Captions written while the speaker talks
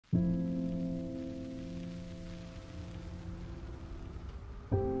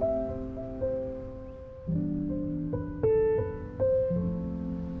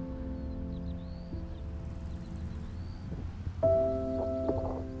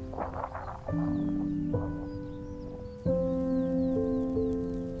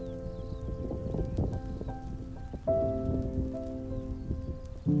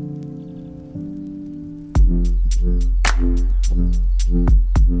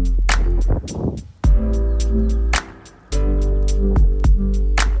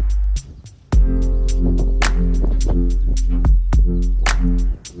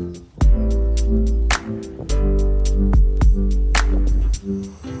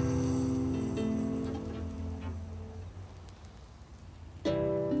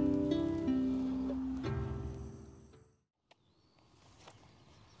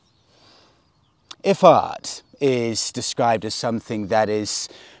If art is described as something that is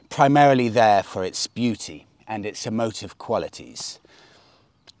primarily there for its beauty and its emotive qualities,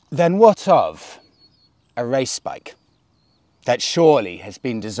 then what of a race bike that surely has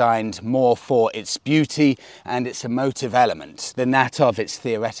been designed more for its beauty and its emotive element than that of its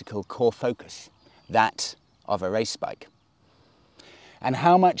theoretical core focus, that of a race bike? And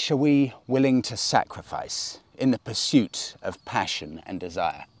how much are we willing to sacrifice in the pursuit of passion and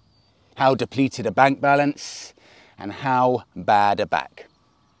desire? How depleted a bank balance and how bad a back?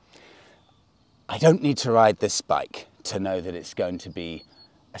 I don't need to ride this bike to know that it's going to be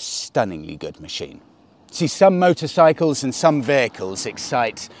a stunningly good machine. See, some motorcycles and some vehicles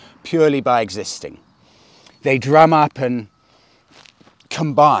excite purely by existing. They drum up and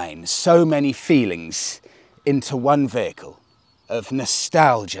combine so many feelings into one vehicle of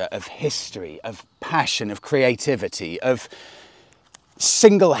nostalgia, of history, of passion, of creativity, of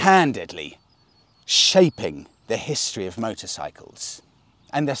single-handedly shaping the history of motorcycles.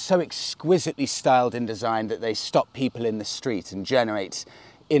 And they're so exquisitely styled and designed that they stop people in the street and generate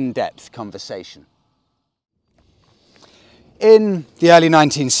in-depth conversation. In the early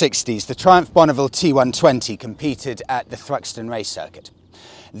 1960s, the Triumph Bonneville T120 competed at the Thruxton race circuit.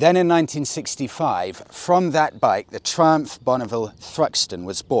 Then in 1965, from that bike, the Triumph Bonneville Thruxton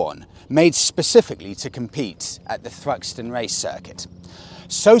was born, made specifically to compete at the Thruxton race circuit.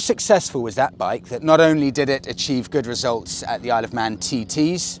 So successful was that bike that not only did it achieve good results at the Isle of Man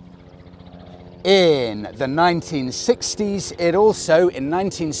TTs, in the 1960s, it also, in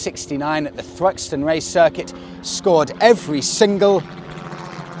 1969 at the Thruxton race circuit, scored every single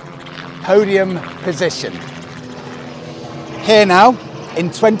podium position. Here now,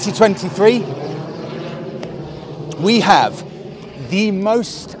 in 2023, we have the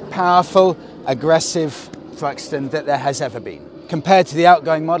most powerful, aggressive Thruxton that there has ever been. Compared to the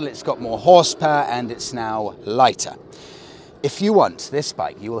outgoing model, it's got more horsepower and it's now lighter. If you want this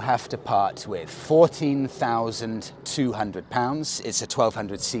bike, you will have to part with £14,200. It's a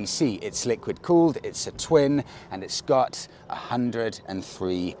 1200cc, it's liquid cooled, it's a twin, and it's got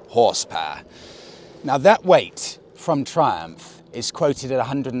 103 horsepower. Now that weight from Triumph is quoted at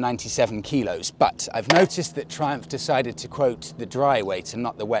 197 kilos, but I've noticed that Triumph decided to quote the dry weight and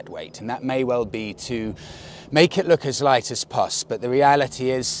not the wet weight, and that may well be to make it look as light as possible, but the reality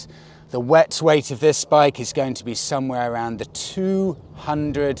is the wet weight of this bike is going to be somewhere around the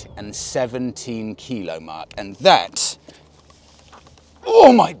 217 kilo mark, and that,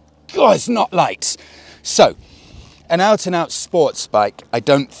 oh my God, it's not light. So, an out-and-out sports bike, I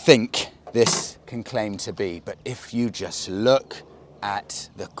don't think this can claim to be, but if you just look at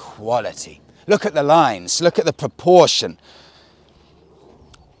the quality, look at the lines, look at the proportion,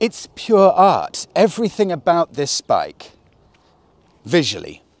 it's pure art. Everything about this bike,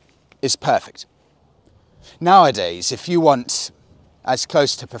 visually, is perfect. Nowadays, if you want as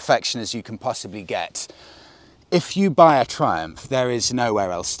close to perfection as you can possibly get, if you buy a Triumph, there is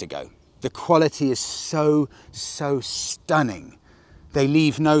nowhere else to go. The quality is so stunning. They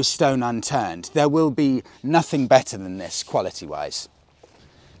leave no stone unturned. There will be nothing better than this quality-wise.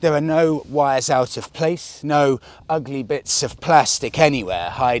 There are no wires out of place, no ugly bits of plastic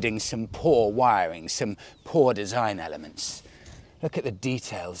anywhere hiding some poor wiring, some poor design elements. Look at the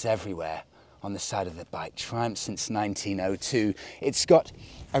details everywhere on the side of the bike. Triumph since 1902. It's got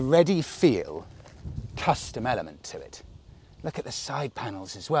a ready feel, custom element to it. Look at the side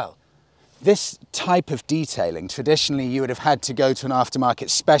panels as well. This type of detailing, traditionally you would have had to go to an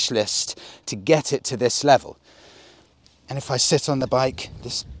aftermarket specialist to get it to this level. And if I sit on the bike,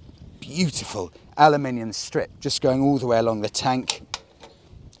 this beautiful aluminium strip just going all the way along the tank,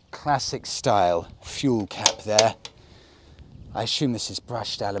 classic style fuel cap there. I assume this is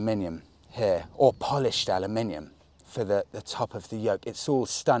brushed aluminium here, or polished aluminium for the top of the yoke. It's all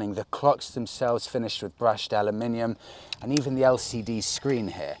stunning. The clocks themselves finished with brushed aluminium, and even the LCD screen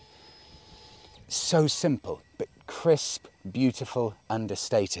here. So simple, but crisp, beautiful,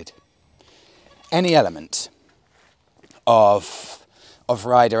 understated. Any element of of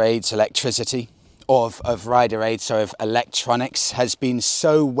rider aids electricity, or of rider aids, sorry, of electronics has been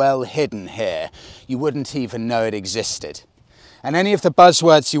so well hidden here, you wouldn't even know it existed. And any of the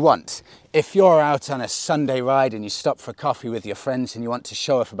buzzwords you want. If you're out on a Sunday ride and you stop for a coffee with your friends and you want to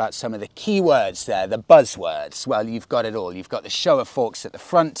show off about some of the keywords there, the buzzwords, well, you've got it all. You've got the Showa forks at the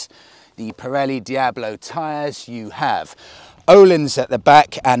front, the Pirelli Diablo tyres, you have Öhlins at the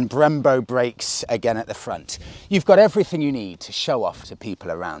back and Brembo brakes again at the front. You've got everything you need to show off to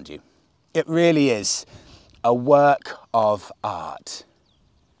people around you. It really is a work of art.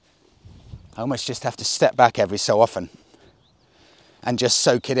 I almost just have to step back every so often and just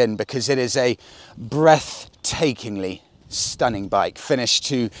soak it in, because it is a breathtakingly stunning bike, finished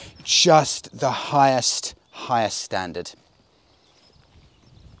to just the highest standard.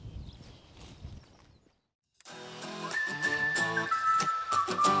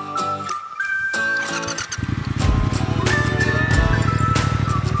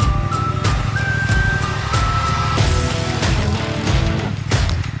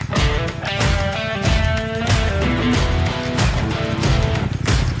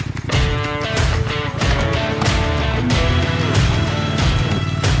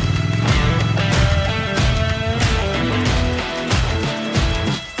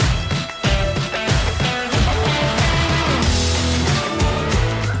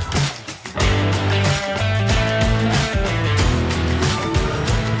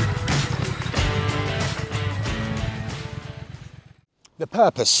 The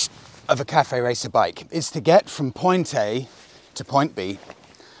purpose of a cafe racer bike is to get from point A to point B,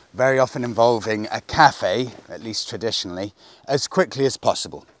 very often involving a cafe, at least traditionally, as quickly as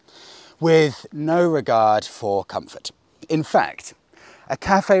possible, with no regard for comfort. In fact, a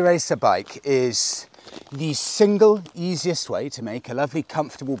cafe racer bike is the single easiest way to make a lovely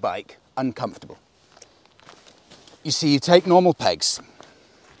comfortable bike uncomfortable. You see, you take normal pegs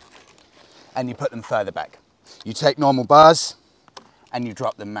and you put them further back. You take normal bars and you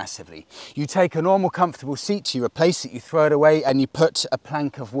drop them massively. You take a normal comfortable seat, you replace it, you throw it away, and you put a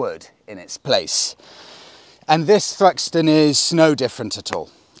plank of wood in its place. And this Thruxton is no different at all.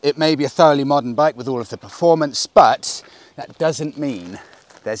 It may be a thoroughly modern bike with all of the performance, but that doesn't mean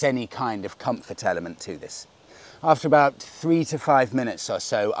there's any kind of comfort element to this. After about 3 to 5 minutes or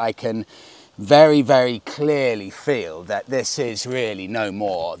so, I can very, very clearly feel that this is really no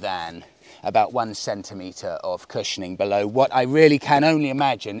more than about 1 centimetre of cushioning below what I really can only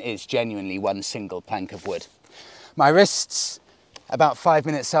imagine is genuinely one single plank of wood. My wrists, about 5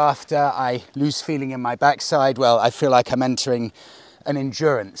 minutes after I lose feeling in my backside, well, I feel like I'm entering an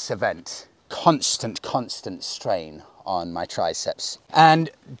endurance event. Constant strain on my triceps. And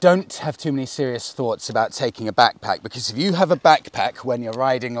don't have too many serious thoughts about taking a backpack, because if you have a backpack when you're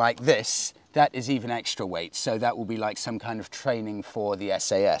riding like this, that is even extra weight, so that will be like some kind of training for the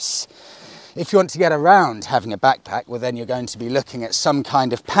SAS. If you want to get around having a backpack, well then you're going to be looking at some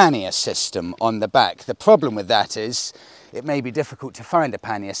kind of pannier system on the back. The problem with that is it may be difficult to find a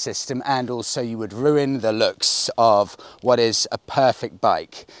pannier system, and also you would ruin the looks of what is a perfect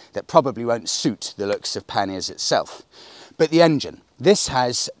bike that probably won't suit the looks of panniers itself. But the engine, this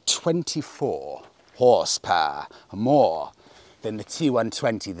has 24 horsepower more than the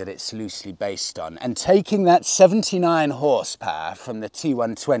T120 that it's loosely based on. And taking that 79 horsepower from the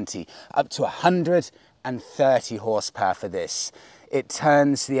T120 up to 130 horsepower for this, it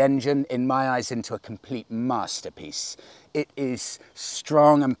turns the engine, in my eyes, into a complete masterpiece. It is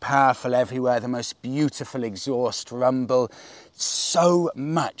strong and powerful everywhere, the most beautiful exhaust rumble, so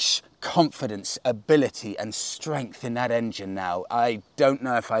much confidence, ability and strength in that engine now. I don't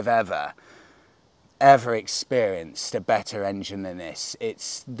know if I've ever experienced a better engine than this.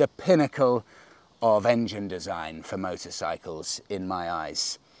 It's the pinnacle of engine design for motorcycles in my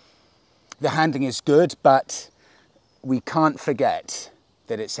eyes. The handling is good, but we can't forget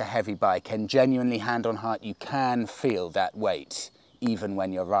that it's a heavy bike, and genuinely, hand on heart, you can feel that weight even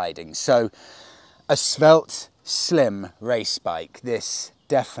when you're riding. So a svelte, slim race bike, this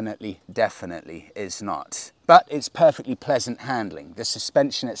definitely is not. But it's perfectly pleasant handling. The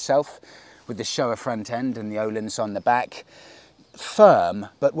suspension itself, with the Showa front end and the Öhlins on the back, firm,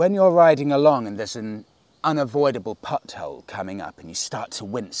 but when you're riding along and there's an unavoidable pothole coming up and you start to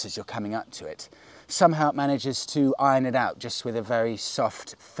wince as you're coming up to it, somehow it manages to iron it out just with a very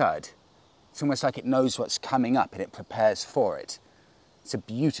soft thud. It's almost like it knows what's coming up and it prepares for it. It's a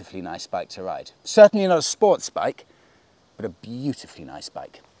beautifully nice bike to ride. Certainly not a sports bike, but a beautifully nice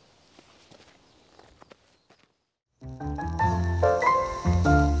bike.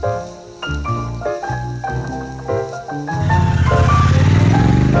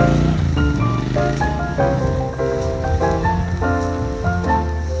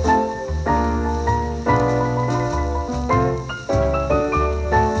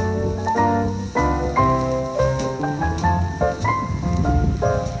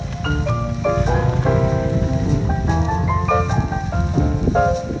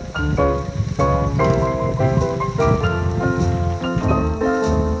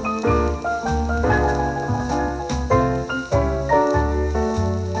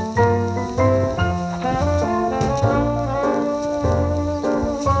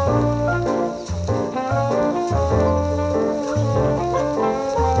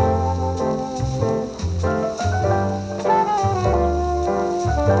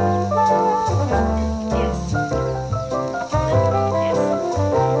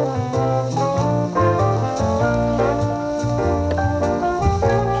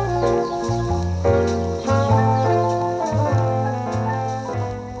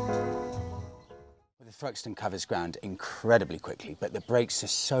 Thruxton covers ground incredibly quickly, but the brakes are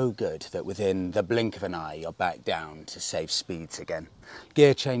so good that within the blink of an eye, you're back down to save speeds again.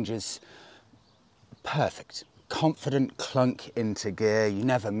 Gear changes, perfect. Confident clunk into gear, you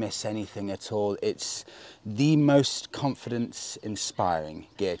never miss anything at all. It's the most confidence-inspiring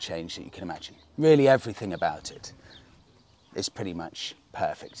gear change that you can imagine. Really everything about it is pretty much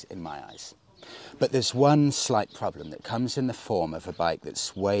perfect in my eyes. But there's one slight problem that comes in the form of a bike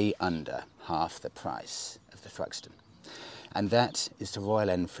that's way under half the price of the Thruxton. And that is the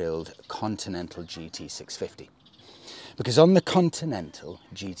Royal Enfield Continental GT 650. Because on the Continental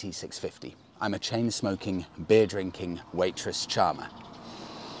GT 650, I'm a chain-smoking, beer-drinking waitress charmer.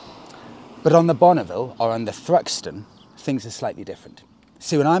 But on the Bonneville, or on the Thruxton, things are slightly different.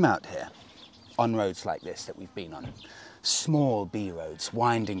 See, when I'm out here, on roads like this that we've been on, small B roads,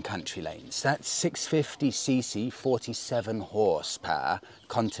 winding country lanes, that 650cc, 47 horsepower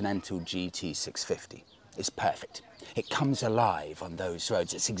Continental GT 650 is perfect. It comes alive on those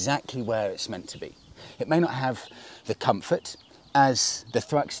roads. It's exactly where it's meant to be. It may not have the comfort, as the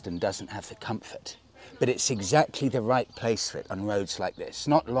Thruxton doesn't have the comfort, but it's exactly the right place for it on roads like this.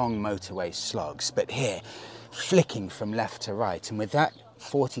 Not long motorway slogs, but here, flicking from left to right, and with that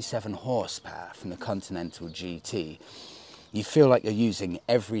 47 horsepower from the Continental GT, you feel like you're using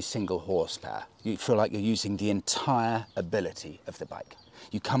every single horsepower. You feel like you're using the entire ability of the bike.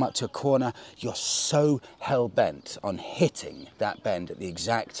 You come up to a corner, you're so hell-bent on hitting that bend at the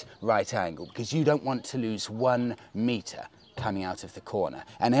exact right angle because you don't want to lose 1 meter coming out of the corner.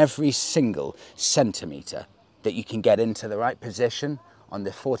 And every single centimetre that you can get into the right position on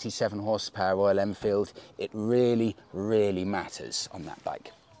the 47 horsepower Royal Enfield, it really, really matters on that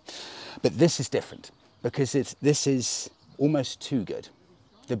bike. But this is different because this is almost too good.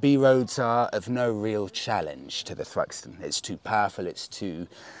 The B roads are of no real challenge to the Thruxton. It's too powerful, it's too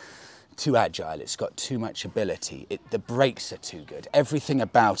agile, it's got too much ability. The brakes are too good. Everything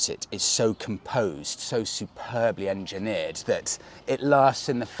about it is so composed, so superbly engineered that it lasts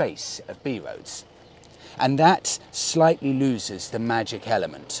in the face of B roads. And that slightly loses the magic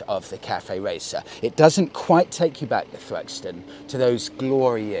element of the Cafe Racer. It doesn't quite take you back, the Thruxton, to those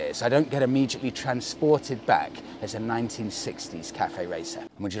glory years. I don't get immediately transported back as a 1960s Cafe Racer.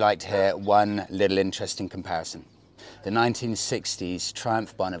 And would you like to hear one little interesting comparison? The 1960s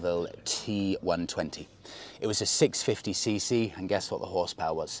Triumph Bonneville T120. It was a 650cc, and guess what the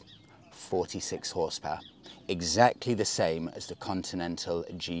horsepower was? 46 horsepower. Exactly the same as the Continental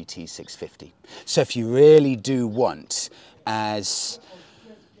GT 650. So if you really do want as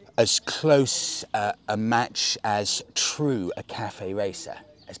close a match as true a Cafe Racer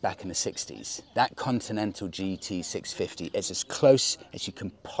as back in the 60s, that Continental GT 650 is as close as you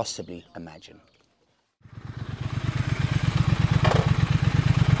can possibly imagine.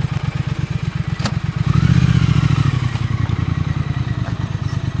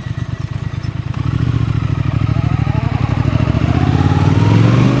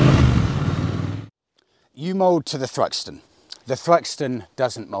 You mould to the Thruxton. The Thruxton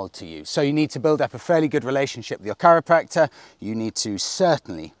doesn't mould to you. So you need to build up a fairly good relationship with your chiropractor. You need to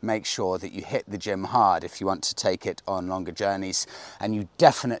certainly make sure that you hit the gym hard if you want to take it on longer journeys. And you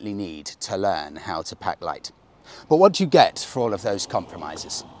definitely need to learn how to pack light. But what do you get for all of those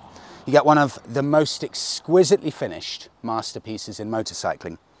compromises? You get one of the most exquisitely finished masterpieces in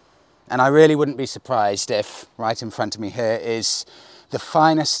motorcycling. And I really wouldn't be surprised if right in front of me here is the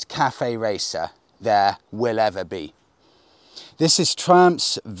finest Cafe Racer there will ever be. This is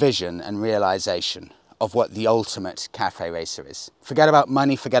Triumph's vision and realization of what the ultimate Cafe Racer is. Forget about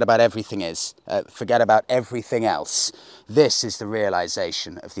money, forget about everything forget about everything else. This is the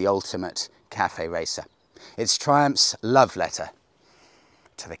realization of the ultimate Cafe Racer. It's Triumph's love letter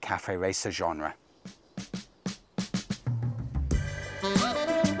to the Cafe Racer genre.